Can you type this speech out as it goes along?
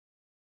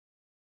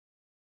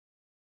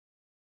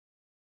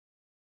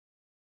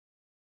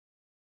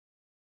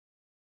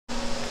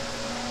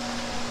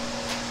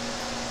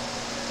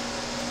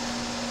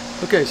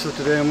Okay, so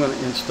today I'm going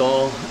to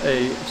install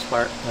a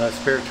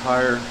spare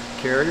tire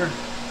carrier.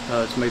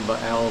 It's made by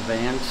Al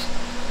Vans.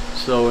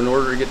 So in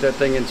order to get that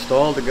thing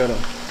installed, I got to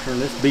turn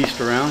this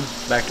beast around,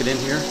 back it in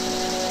here.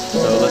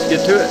 So let's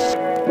get to it.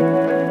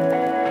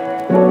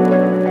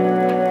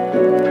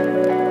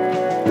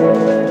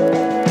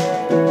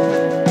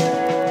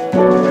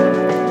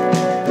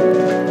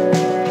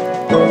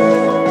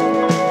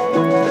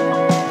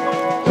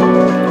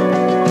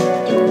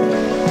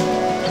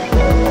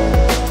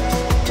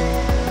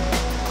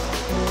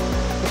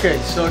 Okay,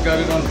 so I got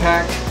it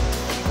unpacked.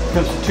 It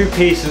comes in two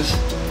pieces.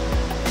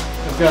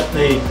 I've got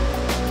the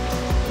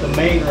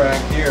main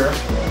rack here,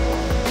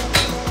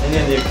 and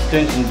then the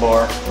extension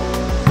bar.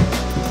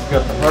 I've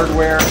got the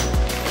hardware,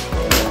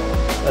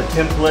 a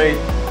template,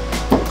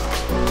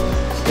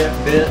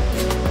 step bit,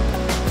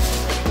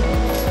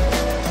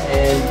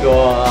 and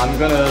I'm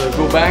gonna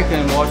go back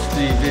and watch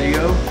the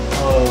video.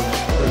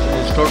 There's an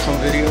instructional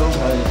video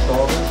how to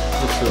install this,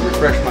 just to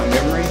refresh my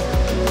memory,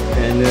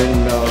 and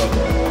then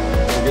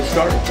we'll get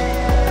started.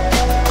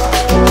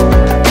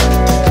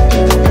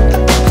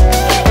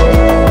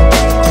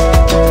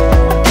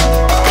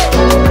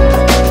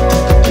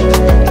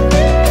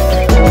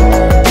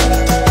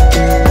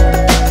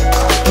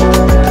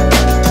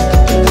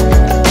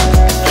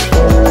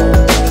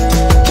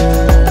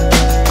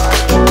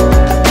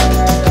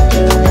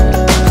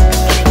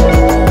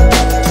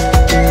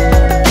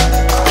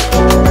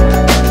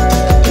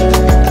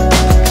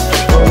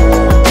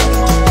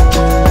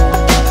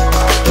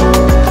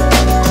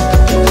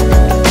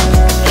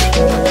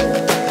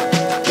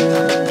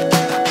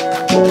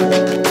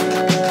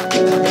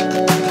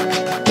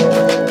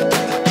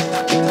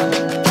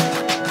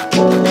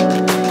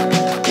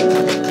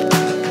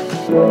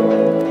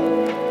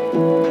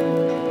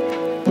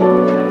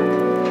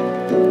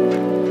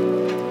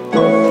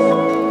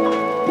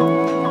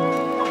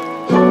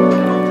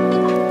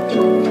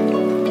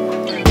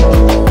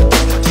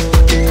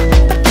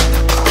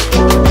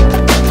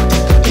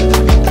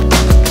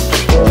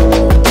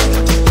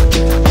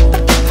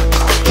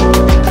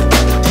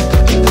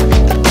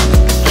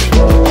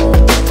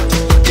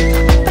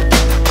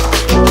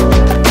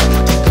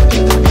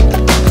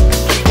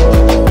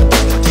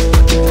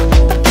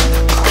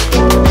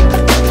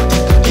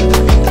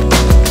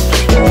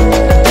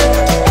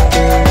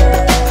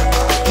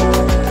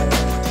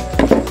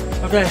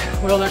 Okay,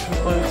 well that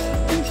concludes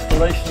the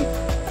installation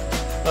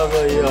of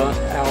a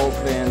Al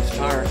Vans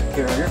tire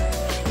carrier,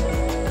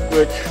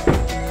 which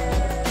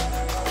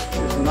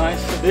is a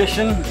nice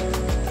addition.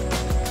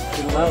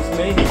 It allows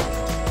me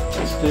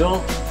to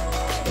still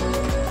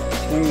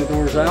swing the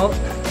doors out.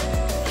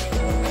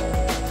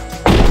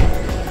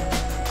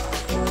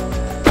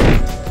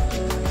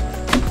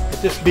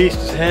 But this beast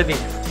is heavy,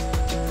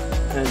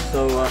 and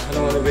so I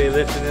don't want to be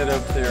lifting it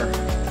up there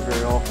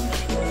very often.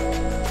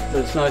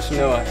 But it's nice to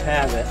know I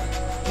have it.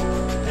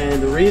 And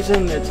the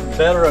reason it's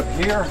better up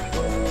here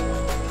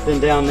than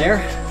down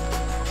there,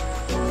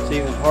 it's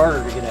even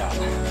harder to get out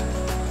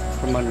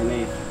from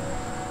underneath.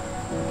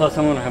 Plus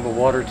I'm going to have a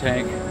water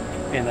tank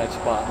in that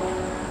spot.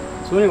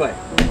 So anyway,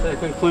 that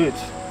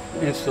concludes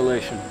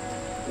installation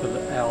of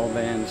the Al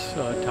Vans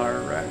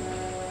tire rack.